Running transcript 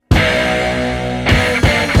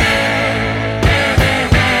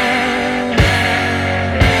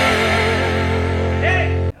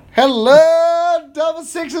Hello, Double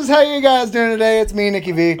Sixes. How you guys doing today? It's me,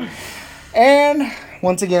 Nicky V. And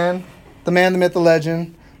once again, the man, the myth, the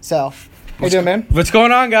legend, Sal. How you doing, man? What's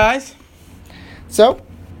going on, guys? So,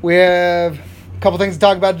 we have a couple things to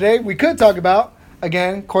talk about today. We could talk about,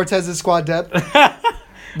 again, Cortez's squad depth.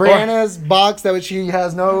 Brianna's box that she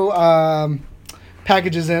has no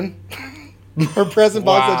packages in. Her present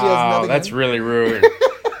box that she has nothing that's in. really rude.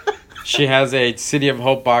 She has a City of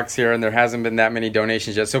Hope box here, and there hasn't been that many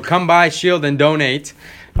donations yet. So come by Shield and donate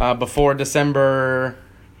before December...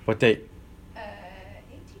 What date?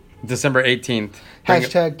 18th. December 18th.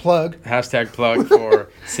 Hashtag plug. Hashtag plug for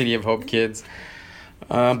City of Hope kids.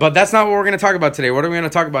 But that's not what we're going to talk about today. What are we going to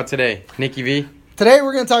talk about today, Nicky V? Today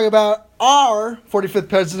we're going to talk about our 45th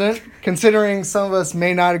president, considering some of us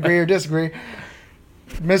may not agree or disagree,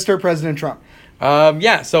 Mr. President Trump.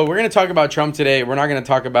 So we're going to talk about Trump today. We're going to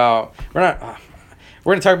talk about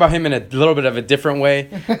him in a little bit of a different way.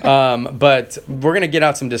 But we're going to get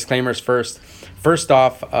out some disclaimers first. First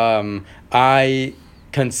off, I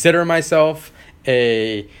consider myself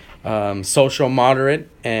a social moderate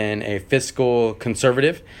and a fiscal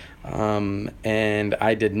conservative. And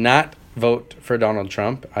I did not vote for Donald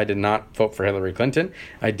Trump. I did not vote for Hillary Clinton.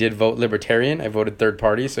 I did vote Libertarian. I voted third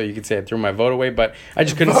party, so you could say I threw my vote away, but I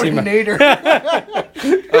just couldn't see my...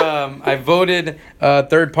 I voted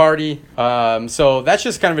third party. So that's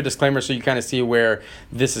just kind of a disclaimer, so you kind of see where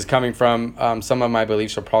this is coming from. Some of my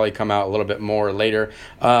beliefs will probably come out a little bit more later.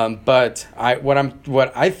 But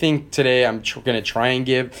what I think today I'm going to try and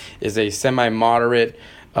give is a semi-moderate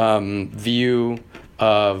view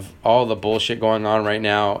of all the bullshit going on right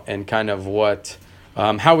now and kind of what,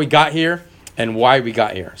 how we got here and why we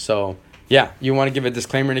got here. So, yeah, you want to give a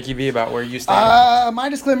disclaimer, Nicky V, about where you stand? My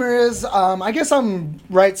disclaimer is, I guess I'm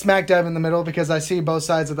right smack dab in the middle because I see both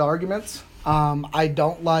sides of the arguments. I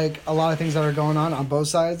don't like a lot of things that are going on both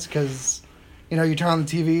sides because, you turn on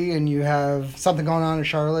the TV and you have something going on in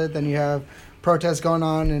Charlotte, then you have protests going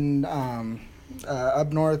on in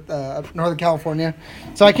up north, Northern California.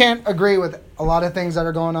 So I can't agree with a lot of things that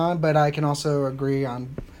are going on, but I can also agree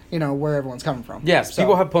on, where everyone's coming from. Yes, so,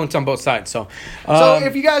 people have points on both sides. So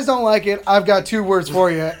if you guys don't like it, I've got two words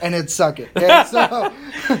for you, and it's suck it. Okay? So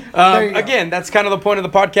again, that's kind of the point of the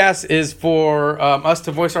podcast is for us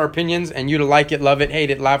to voice our opinions and you to like it, love it,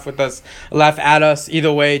 hate it, laugh with us, laugh at us.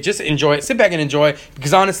 Either way, just enjoy it. Sit back and enjoy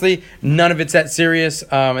because honestly, none of it's that serious.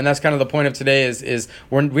 And that's kind of the point of today is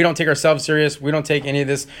we don't take ourselves serious. We don't take any of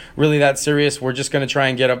this really that serious. We're just going to try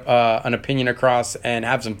and get an opinion across and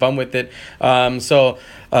have some fun with it.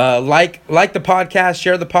 Like the podcast,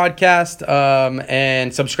 share the podcast,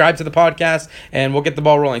 and subscribe to the podcast, and we'll get the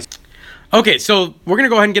ball rolling. Okay, so we're going to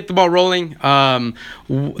go ahead and get the ball rolling.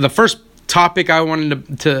 The first topic I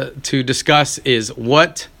wanted to discuss is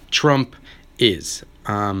what Trump is.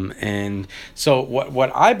 And so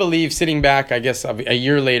what I believe, sitting back, I guess, a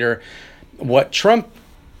year later, what Trump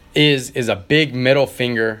is a big middle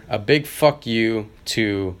finger, a big fuck you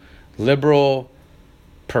to liberal,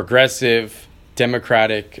 progressive,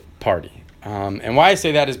 Democratic Party. And why I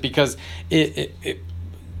say that is because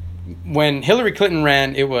when Hillary Clinton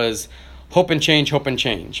ran, it was hope and change, hope and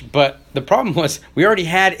change. But the problem was we already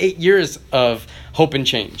had 8 years of hope and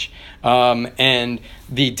change. And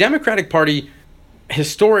the Democratic Party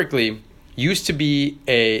historically used to be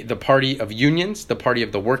the party of unions, the party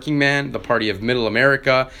of the working man, the party of middle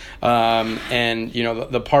America, and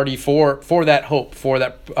the party for that hope, for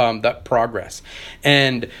that progress.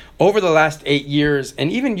 And over the last 8 years,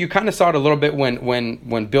 and even you kind of saw it a little bit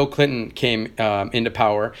when Bill Clinton came into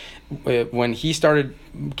power, when he started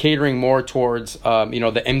catering more towards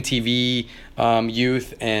the MTV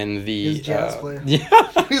youth and the jazz player.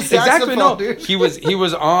 Yeah, exactly. No, he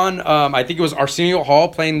was on. I think it was Arsenio Hall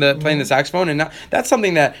playing the saxophone, and that's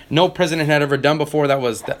something that no president had ever done before. That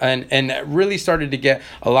was and it really started to get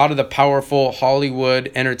a lot of the powerful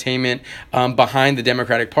Hollywood entertainment behind the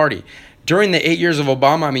Democratic Party. During the 8 years of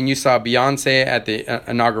Obama, I mean, you saw Beyonce at the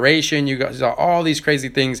inauguration. You saw all these crazy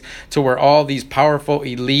things to where all these powerful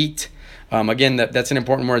elite. Again, that's an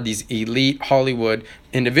important word. These elite Hollywood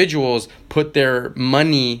individuals put their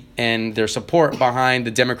money and their support behind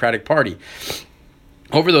the Democratic Party.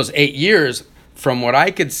 Over those 8 years, from what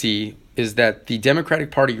I could see, is that the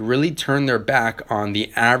Democratic Party really turned their back on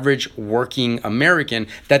the average working American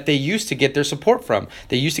that they used to get their support from.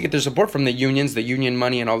 They used to get their support from the unions, the union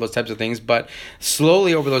money, and all those types of things. But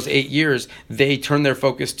slowly over those 8 years, they turned their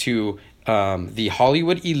focus to the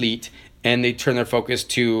Hollywood elite, and they turned their focus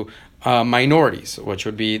to minorities, which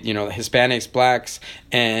would be, you know, Hispanics, blacks,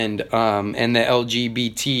 and the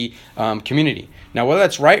LGBT community. Now, whether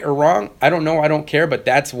that's right or wrong, I don't know. I don't care. But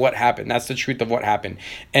that's what happened. That's the truth of what happened.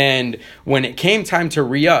 And when it came time to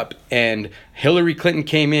re-up, and Hillary Clinton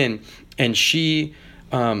came in, and she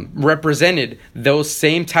represented those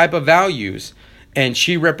same type of values, and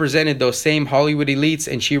she represented those same Hollywood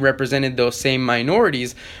elites, and she represented those same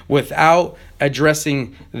minorities without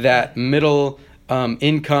addressing that middle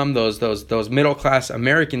income, those middle class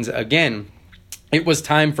Americans again. It was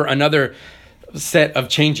time for another set of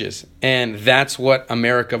changes, and that's what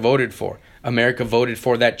America voted for. America voted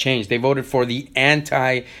for that change. They voted for the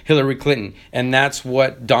anti-Hillary Clinton, and that's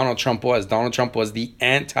what Donald Trump was. Donald Trump was the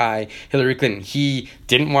anti-Hillary Clinton. He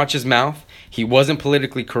didn't watch his mouth. He wasn't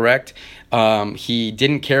politically correct. He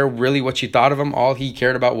didn't care really what you thought of him. All he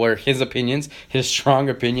cared about were his opinions, his strong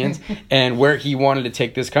opinions, and where he wanted to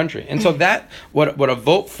take this country. And so that, what a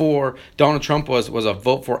vote for Donald Trump was a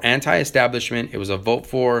vote for anti-establishment. It was a vote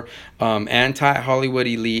for anti-Hollywood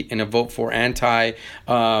elite, and a vote for or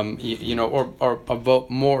a vote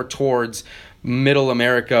more towards middle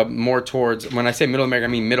America, more towards, when I say middle America, I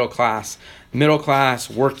mean middle class,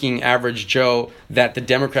 working average Joe that the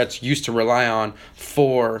Democrats used to rely on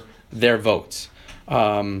for their votes.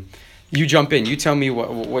 You jump in. You tell me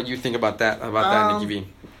what you think about that, Nikki V.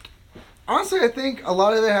 Honestly, I think a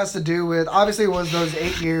lot of it has to do with, obviously it was those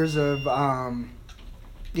 8 years of,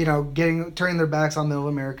 turning their backs on middle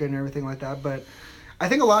America and everything like that. But I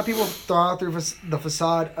think a lot of people thought through the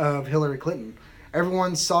facade of Hillary Clinton.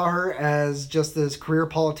 Everyone saw her as just this career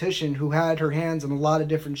politician who had her hands in a lot of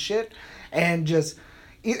different shit, and just,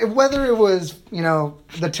 whether it was,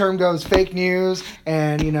 the term goes fake news,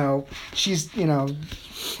 and, she's,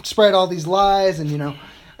 spread all these lies, and,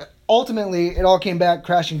 ultimately it all came back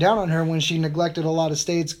crashing down on her when she neglected a lot of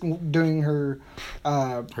states doing her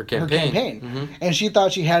campaign. Mm-hmm. And she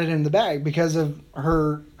thought she had it in the bag because of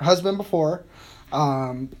her husband before,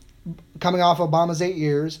 coming off Obama's 8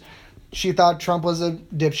 years. She thought Trump was a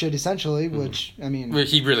dipshit, essentially, which, I mean... Well,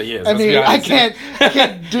 he really is. I mean, I can't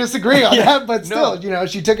disagree on that, but still,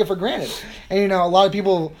 she took it for granted. And, a lot of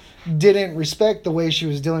people didn't respect the way she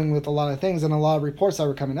was dealing with a lot of things and a lot of reports that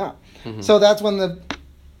were coming out. Mm-hmm. So that's when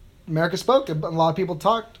America spoke. A lot of people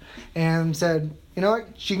talked and said, you know what,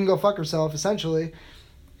 she can go fuck herself, essentially,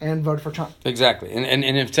 and voted for Trump. Exactly. And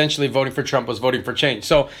essentially voting for Trump was voting for change.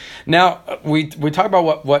 So now we talk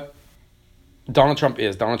about what Donald Trump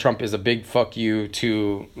is. Donald Trump is a big fuck you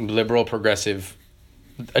to liberal progressive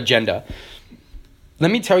agenda.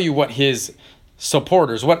 Let me tell you what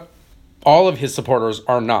all of his supporters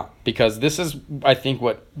are not, because this is, I think,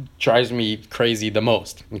 what drives me crazy the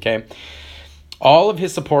most, okay? All of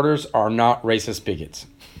his supporters are not racist bigots,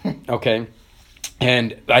 okay?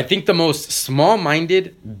 And I think the most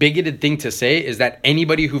small-minded, bigoted thing to say is that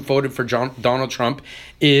anybody who voted for Donald Trump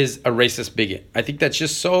is a racist bigot. I think that's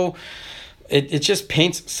just so... It just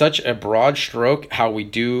paints such a broad stroke how we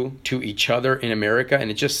do to each other in America,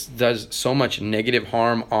 and it just does so much negative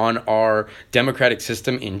harm on our democratic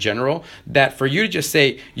system in general, that for you to just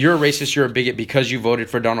say you're a racist, you're a bigot because you voted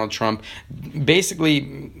for Donald Trump basically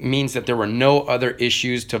means that there were no other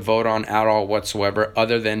issues to vote on at all whatsoever,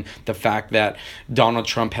 other than the fact that Donald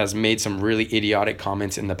Trump has made some really idiotic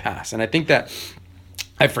comments in the past. And I think that,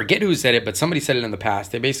 I forget who said it, but somebody said it in the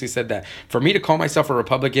past. They basically said that for me to call myself a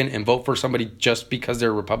Republican and vote for somebody just because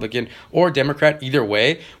they're a Republican or Democrat, either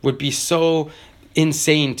way, would be so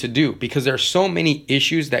insane to do, because there are so many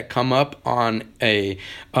issues that come up on an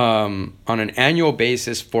annual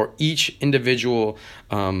basis for each individual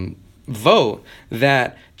vote,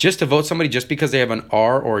 that just to vote somebody just because they have an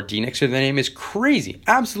R or a D next to their name is crazy,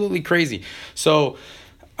 absolutely crazy. So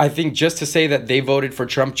I think just to say that they voted for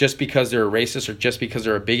Trump just because they're a racist or just because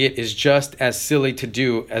they're a bigot is just as silly to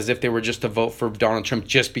do as if they were just to vote for Donald Trump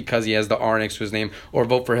just because he has the R next to his name, or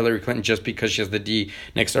vote for Hillary Clinton just because she has the D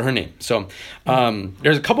next to her name. So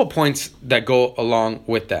there's a couple points that go along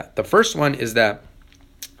with that. The first one is that,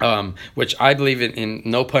 which I believe in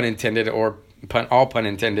no pun intended, or all pun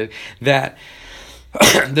intended, that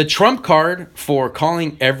the Trump card for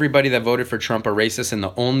calling everybody that voted for Trump a racist, and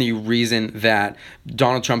the only reason that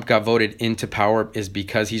Donald Trump got voted into power is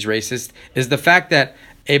because he's racist, is the fact that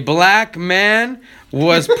a black man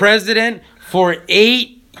was president for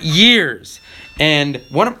 8 years. And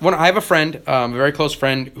I have a friend, a very close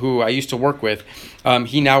friend who I used to work with.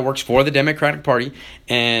 He now works for the Democratic Party,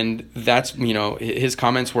 and that's, his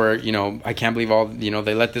comments were, I can't believe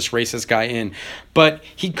they let this racist guy in. But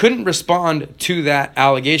he couldn't respond to that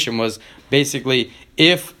allegation. Was basically,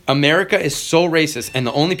 if America is so racist and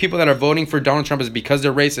the only people that are voting for Donald Trump is because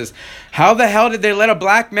they're racist, how the hell did they let a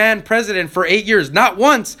black man president for 8 years? Not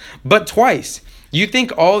once, but twice. You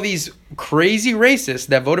think all these crazy racists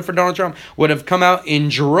that voted for Donald Trump would have come out in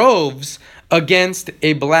droves against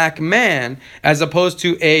a black man as opposed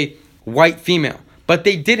to a white female? But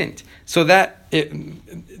they didn't. So that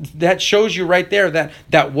shows you right there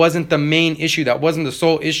that wasn't the main issue. That wasn't the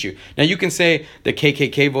sole issue. Now, you can say the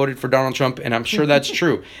KKK voted for Donald Trump, and I'm sure that's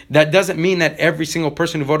true. That doesn't mean that every single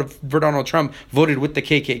person who voted for Donald Trump voted with the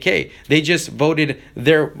KKK. They just voted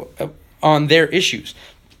on their issues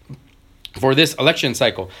for this election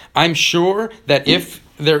cycle. I'm sure that if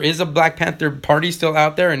there is a Black Panther Party still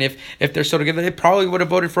out there, and if they're still together, they probably would have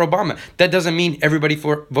voted for Obama. That doesn't mean everybody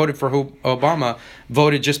voted for Obama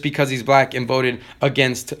voted just because he's black and voted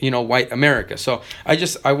against white America. So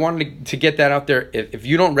I wanted to get that out there. If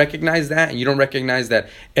you don't recognize that, and you don't recognize that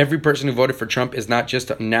every person who voted for Trump is not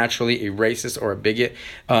just naturally a racist or a bigot,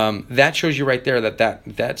 that shows you right there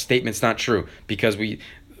that statement's not true. Because we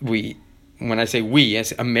when I say we,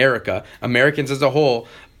 as Americans as a whole,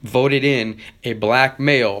 voted in a black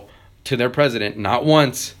male to their president, not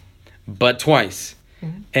once, but twice.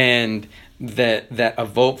 Mm-hmm. And that a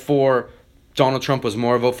vote for Donald Trump was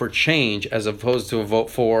more a vote for change as opposed to a vote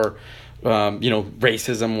for,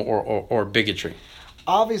 racism or bigotry.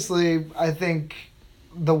 Obviously, I think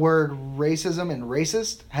the word racism and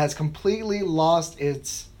racist has completely lost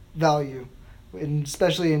its value,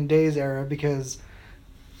 especially in today's era, because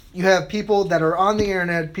you have people that are on the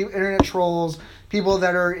internet, internet trolls, people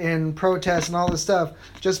that are in protests and all this stuff,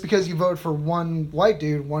 just because you vote for one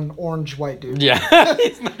orange white dude. Yeah,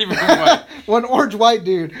 he's not even white. One orange white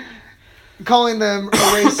dude, calling them a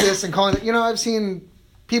racist and calling them, I've seen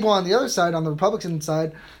people on the other side, on the Republican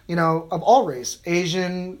side, of all race,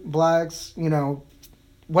 Asian, blacks,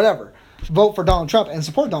 whatever, vote for Donald Trump and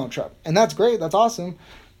support Donald Trump. And that's great. That's awesome.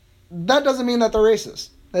 That doesn't mean that they're racist.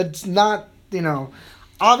 It's not,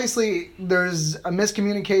 obviously there's a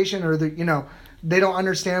miscommunication, or they don't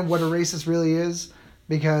understand what a racist really is,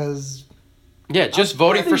 because just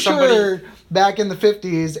voting for somebody. Sure, back in the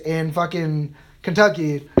 50s in fucking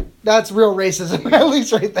Kentucky, that's real racism, at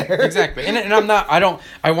least right there. Exactly. And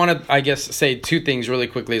I want to, I guess, say two things really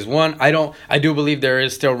quickly. Is one, I do believe there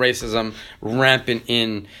is still racism rampant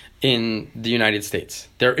in the United States.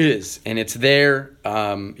 There is, and it's there.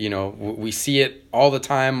 We see it all the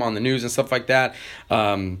time on the news and stuff like that.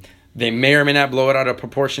 They may or may not blow it out of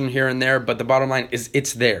proportion here and there, but the bottom line is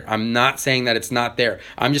it's there. I'm not saying that it's not there.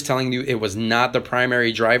 I'm just telling you it was not the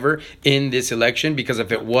primary driver in this election, because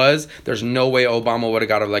if it was, there's no way Obama would have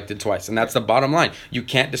got elected twice. And that's the bottom line. You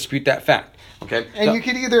can't dispute that fact. Okay. And you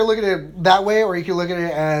could either look at it that way, or you could look at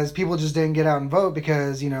it as people just didn't get out and vote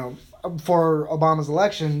because, for Obama's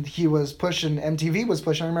election, MTV was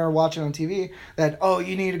pushing, I remember watching on TV that,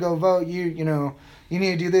 you need to go vote, you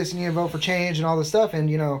need to do this, you need to vote for change and all this stuff. And,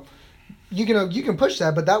 you can push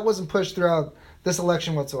that, but that wasn't pushed throughout this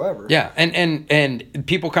election whatsoever. Yeah, and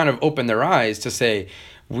people kind of opened their eyes to say,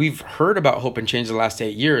 we've heard about hope and change the last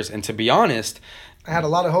 8 years, and to be honest, I had a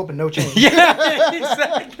lot of hope and no change. Yeah,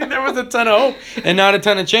 exactly. There was a ton of hope and not a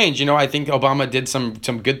ton of change. I think Obama did some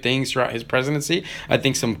good things throughout his presidency. I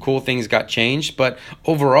think some cool things got changed. But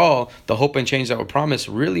overall, the hope and change that were promised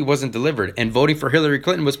really wasn't delivered. And voting for Hillary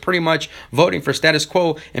Clinton was pretty much voting for status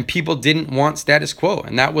quo. And people didn't want status quo.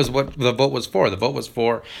 And that was what the vote was for. The vote was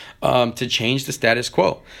for to change the status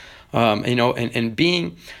quo. And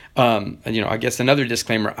being... I guess another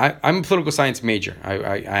disclaimer, I'm a political science major.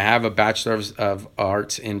 I have a bachelor of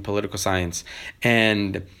arts in political science.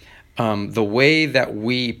 And the way that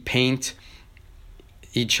we paint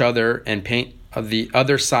each other and paint the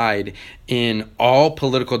other side in all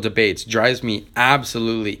political debates drives me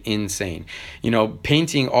absolutely insane.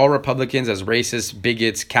 Painting all Republicans as racist,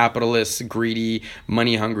 bigots, capitalists, greedy,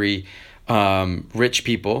 money-hungry, rich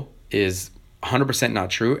people is 100%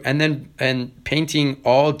 not true. And painting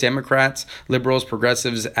all Democrats, liberals,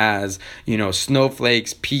 progressives as,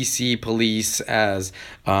 snowflakes, PC police, as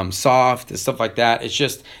soft and stuff like that. It's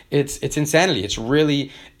just, it's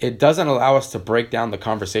insanity. It doesn't allow us to break down the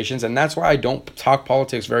conversations. And that's why I don't talk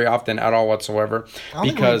politics very often at all whatsoever. I don't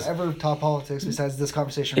think we've ever talked politics besides this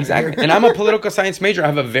conversation. Exactly. Right here. And I'm a political science major. I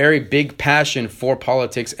have a very big passion for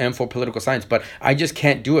politics and for political science, but I just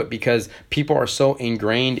can't do it because people are so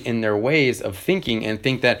ingrained in their ways of of thinking and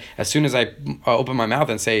think that as soon as I open my mouth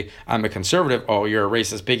and say I'm a conservative, oh, you're a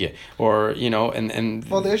racist bigot, or and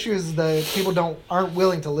well, the issue is that people aren't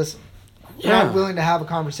willing to listen. They're Yeah. not willing to have a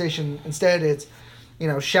conversation. Instead, it's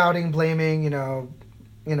shouting, blaming,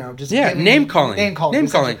 just name calling. Name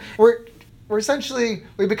calling. We're essentially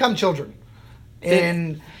we become children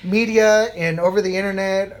in media and over the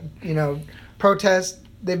internet. Protests.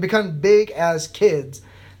 They've become big as kids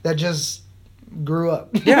that just grew up.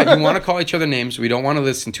 Yeah, you want to call each other names. We don't want to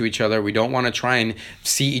listen to each other. We don't want to try and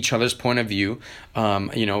see each other's point of view.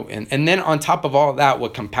 And then on top of all that,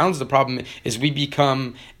 what compounds the problem is we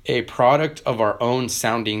become a product of our own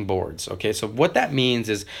sounding boards. Okay, so what that means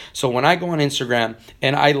is, so when I go on Instagram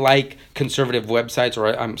and I like conservative websites,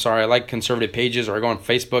 or I like conservative pages, or I go on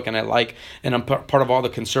Facebook and I'm part of all the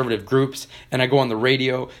conservative groups, and I go on the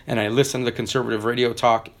radio and I listen to the conservative radio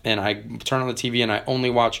talk, and I turn on the TV and I only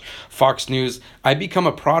watch Fox News, I become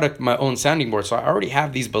a product of my own sounding board. So I already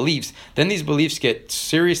have these beliefs. Then these beliefs get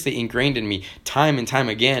seriously ingrained in me time and time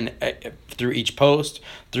again, through each post,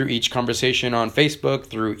 through each conversation on Facebook,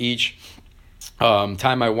 through each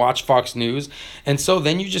time I watch Fox News. And so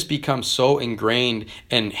then you just become so ingrained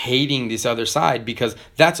in hating this other side, because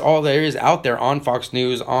that's all there is out there on Fox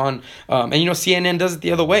News, and CNN does it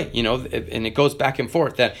the other way, and it goes back and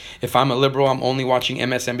forth, that if I'm a liberal, I'm only watching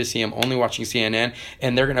MSNBC, I'm only watching CNN,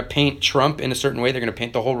 and they're going to paint Trump in a certain way. They're going to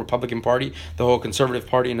paint the whole Republican Party, the whole conservative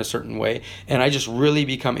party in a certain way. And I just really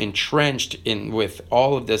become entrenched with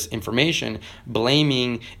all of this information,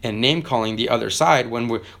 blaming and name calling the other side when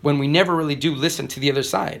we never really do listen to the other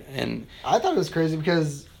side. And I thought it was crazy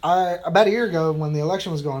because about a year ago when the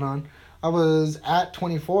election was going on, I was at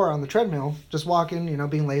 24 on the treadmill, just walking,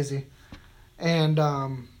 being lazy. And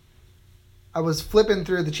I was flipping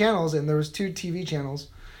through the channels, and there was 2 TV channels.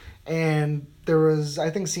 And there was,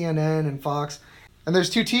 I think, CNN and Fox. And there's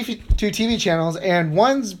two TV channels, and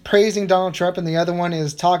one's praising Donald Trump, and the other one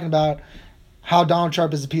is talking about how Donald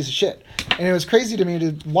Trump is a piece of shit. And it was crazy to me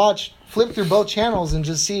to flip through both channels and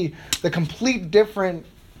just see the complete different,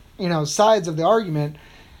 sides of the argument,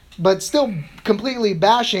 but still completely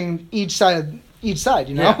bashing each side.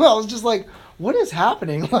 Yeah. I was just like, what is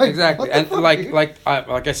happening? Like, exactly. what the And fuck,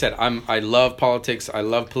 like I said, I love politics. I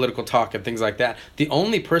love political talk and things like that. The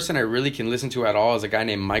only person I really can listen to at all is a guy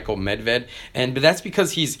named Michael Medved, but that's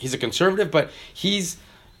because he's a conservative, but he's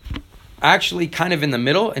actually kind of in the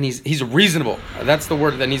middle, and he's reasonable. That's the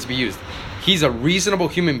word that needs to be used. He's a reasonable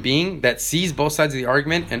human being that sees both sides of the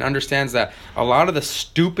argument and understands that a lot of the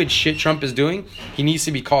stupid shit Trump is doing, he needs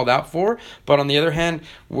to be called out for. But on the other hand,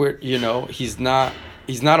 he's not a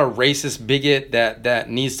racist bigot that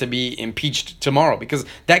needs to be impeached tomorrow, because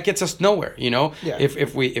that gets us nowhere. Yeah.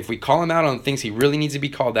 If we call him out on things he really needs to be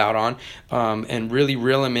called out on, and really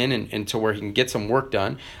reel him in and to where he can get some work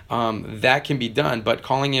done, that can be done. But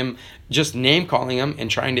name calling him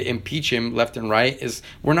and trying to impeach him left and right,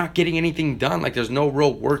 we're not getting anything done. Like, there's no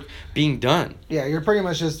real work being done. Yeah, you're pretty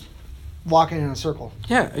much just walking in a circle.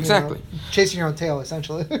 Yeah, exactly. Chasing your own tail,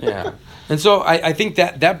 essentially. Yeah. And so I think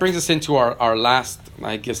that brings us into our last,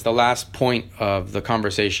 I guess the last point of the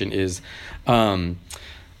conversation is, for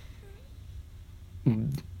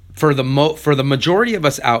the majority of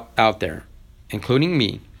us out there, including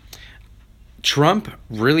me, Trump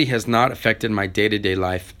really has not affected my day-to-day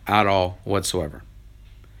life at all whatsoever.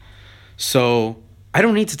 So I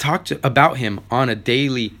don't need to talk about him on a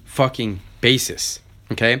daily fucking basis.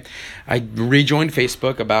 Okay, I rejoined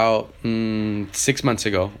Facebook about 6 months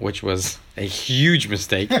ago, which was a huge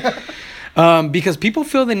mistake, because people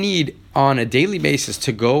feel the need on a daily basis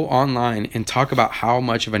to go online and talk about how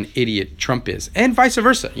much of an idiot Trump is, and vice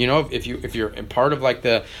versa. If you're a part of like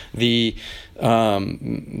the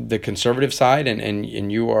conservative side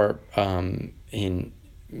and you are in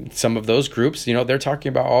some of those groups, they're talking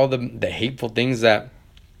about all the hateful things that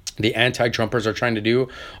the anti-Trumpers are trying to do,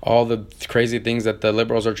 all the crazy things that the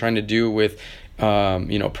liberals are trying to do with,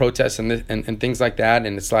 protests and things like that.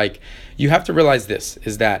 And it's like, you have to realize this,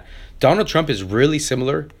 is that Donald Trump is really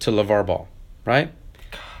similar to LeVar Ball, right?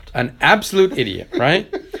 God. An absolute idiot,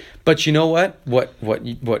 right? But you know what? What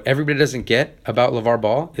everybody doesn't get about LeVar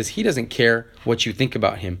Ball is he doesn't care what you think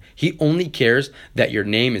about him. He only cares that your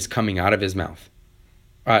name is coming out of his mouth.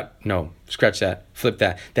 No, scratch that, flip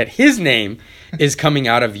that. That his name is coming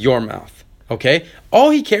out of your mouth, okay? All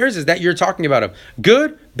he cares is that you're talking about him.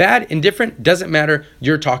 Good, bad, indifferent, doesn't matter.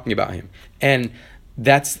 You're talking about him. And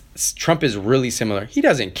Trump is really similar. He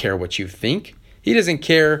doesn't care what you think. He doesn't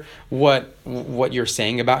care what you're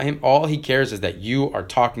saying about him. All he cares is that you are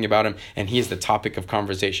talking about him and he is the topic of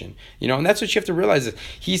conversation. You know, and that's what you have to realize is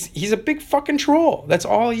he's a big fucking troll. That's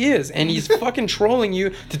all he is. And he's fucking trolling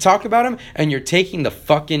you to talk about him, and you're taking the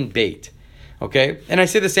fucking bait. Okay? And I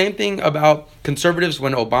say the same thing about conservatives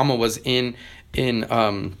when Obama was in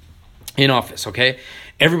office, okay?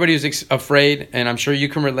 Everybody was afraid, and I'm sure you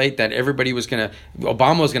can relate that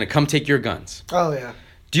Obama was gonna come take your guns. Oh, yeah.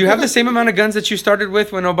 Do you have the same amount of guns that you started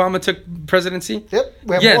with when Obama took presidency? Yep,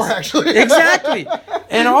 we have more, actually. Exactly.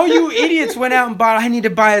 And all you idiots went out and bought, I need to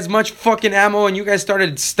buy as much fucking ammo, and you guys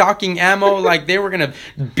started stocking ammo like they were going to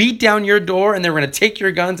beat down your door and they were going to take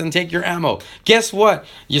your guns and take your ammo. Guess what?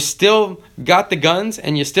 You still got the guns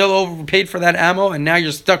and you still overpaid for that ammo, and now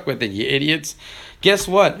you're stuck with it, you idiots. Guess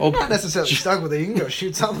what? Not necessarily stuck with it. You can go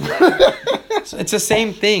shoot something. It's the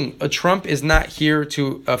same thing. Trump is not here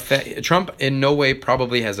to affect. Trump in no way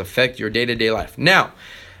probably has affected your day-to-day life. Now,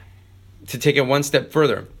 to take it one step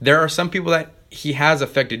further, there are some people that he has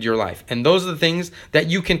affected your life, and those are the things that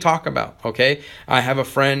you can talk about. Okay, I have a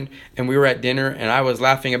friend, and we were at dinner, and I was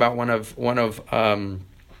laughing about one of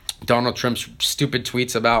Donald Trump's stupid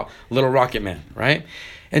tweets about Little Rocket Man, right?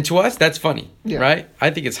 And to us, that's funny, right? I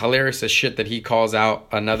think it's hilarious as shit that he calls out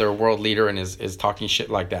another world leader and is talking shit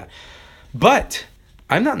like that. But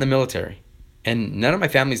I'm not in the military, and none of my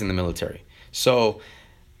family's in the military. So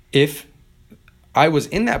if I was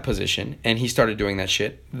in that position and he started doing that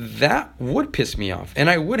shit, that would piss me off, and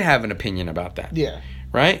I would have an opinion about that. Yeah.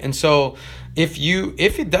 Right? And so if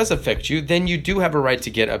it does affect you, then you do have a right to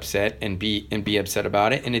get upset and be upset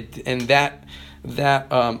about it. And that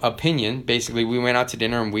opinion, basically, we went out to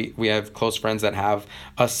dinner, and we have close friends that have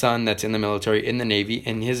a son that's in the military, in the Navy,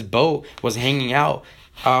 and his boat was hanging out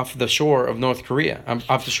off the shore of South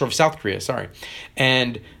Korea, sorry.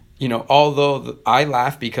 And, you know, although I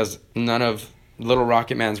laugh because none of Little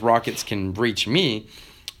Rocket Man's rockets can reach me,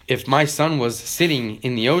 if my son was sitting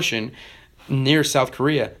in the ocean near South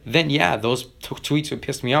Korea, then yeah, those tweets would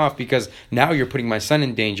piss me off, because now you're putting my son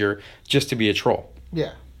in danger just to be a troll.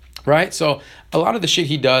 Yeah. Right? So a lot of the shit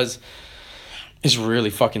he does is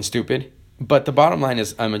really fucking stupid. But the bottom line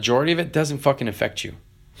is a majority of it doesn't fucking affect you.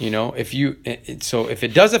 You know, if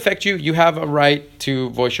it does affect you, you have a right to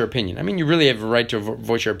voice your opinion. I mean, you really have a right to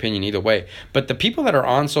voice your opinion either way. But the people that are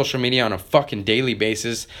on social media on a fucking daily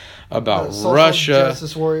basis about Russia,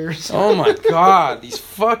 justice warriors. Oh my God, these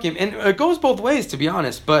fucking, and it goes both ways, to be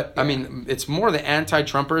honest. But I mean, it's more the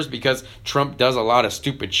anti-Trumpers, because Trump does a lot of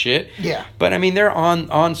stupid shit. Yeah. But I mean, they're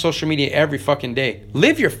on social media every fucking day.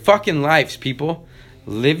 Live your fucking lives, people.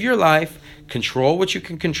 Live your life. Control what you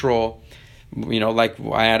can control. You know, like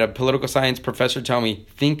I had a political science professor tell me,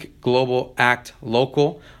 think global, act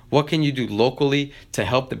local. What can you do locally to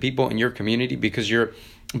help the people in your community? Because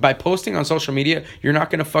by posting on social media, you're not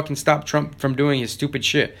going to fucking stop Trump from doing his stupid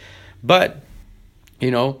shit. But,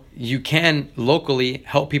 you know, you can locally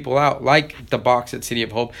help people out, like the box at City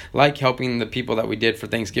of Hope, like helping the people that we did for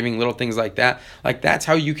Thanksgiving, little things like that. Like, that's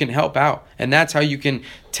how you can help out. And that's how you can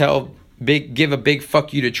give a big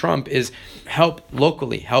fuck you to Trump, is help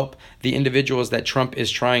locally, help the individuals that Trump is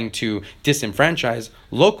trying to disenfranchise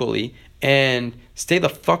locally, and stay the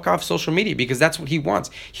fuck off social media, because that's what he wants.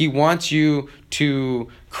 He wants you to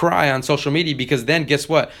cry on social media, because then guess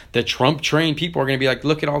what? The Trump trained people are going to be like,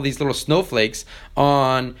 look at all these little snowflakes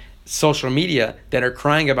on social media that are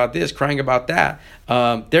crying about this, crying about that.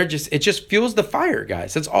 It just fuels the fire,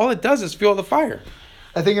 guys. That's all it does, is fuel the fire.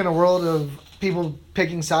 I think in a world of people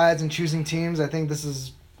picking sides and choosing teams, I think this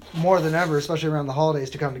is more than ever, especially around the holidays,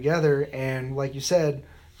 to come together and, like you said,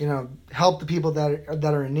 you know, help the people that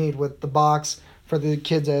are in need, with the box for the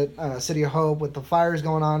kids at City of Hope, with the fires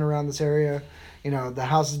going on around this area, you know, the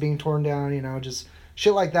houses being torn down, you know, just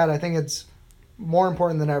shit like that. I think it's more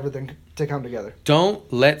important than ever to come together.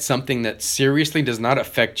 Don't let something that seriously does not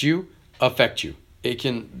affect you. It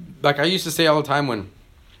can, like I used to say all the time when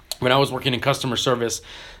I was working in customer service,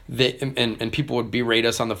 and people would berate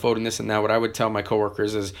us on the phone and this and that. What I would tell my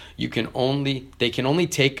coworkers is, they can only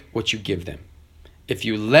take what you give them. If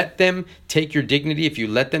you let them take your dignity, if you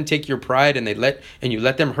let them take your pride, and you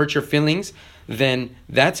let them hurt your feelings, then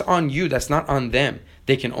that's on you. That's not on them.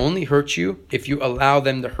 They can only hurt you if you allow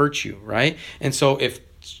them to hurt you, right? And so if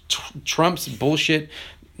Trump's bullshit,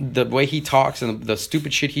 the way he talks and the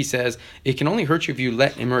stupid shit he says, it can only hurt you if you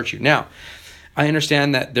let him hurt you. Now, I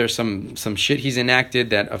understand that there's some shit he's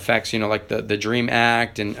enacted that affects, you know, like the DREAM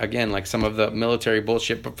Act, and again, like some of the military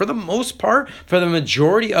bullshit. But for the most part, for the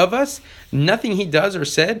majority of us, nothing he does or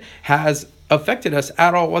said has affected us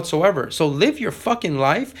at all whatsoever. So live your fucking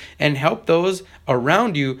life and help those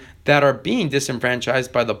around you that are being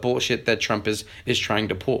disenfranchised by the bullshit that Trump is trying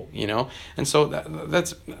to pull, you know? And so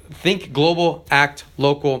that's think global, act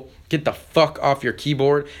local, get the fuck off your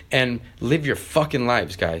keyboard and live your fucking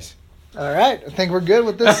lives, guys. All right. I think we're good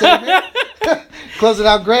with this segment. Close it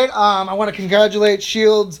out great. I want to congratulate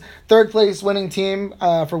Shield's third place winning team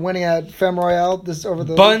for winning at Femme Royale this over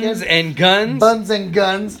the Buns weekend. and guns. Buns and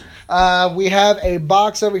guns. We have a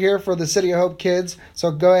box over here for the City of Hope kids.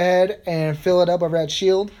 So go ahead and fill it up over at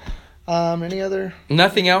Shield. Any other?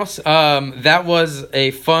 Nothing else. That was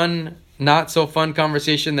a fun, not so fun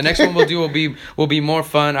conversation. The next one we'll do will be more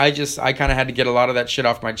fun. I kind of had to get a lot of that shit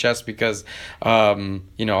off my chest because all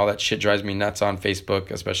that shit drives me nuts on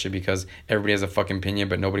Facebook, especially because everybody has a fucking opinion,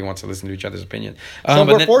 but nobody wants to listen to each other's opinion. So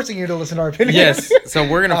we're forcing you to listen to our opinion. Yes, so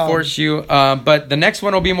we're gonna force you. But the next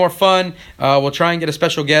one will be more fun. We'll try and get a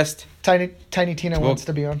special guest. Tiny Tina wants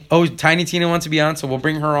to be on. Oh, Tiny Tina wants to be on, so we'll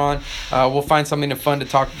bring her on. We'll find something fun to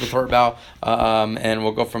talk with her about, and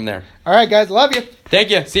we'll go from there. All right, guys. Love you. Thank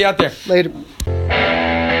you. See you out there. Later.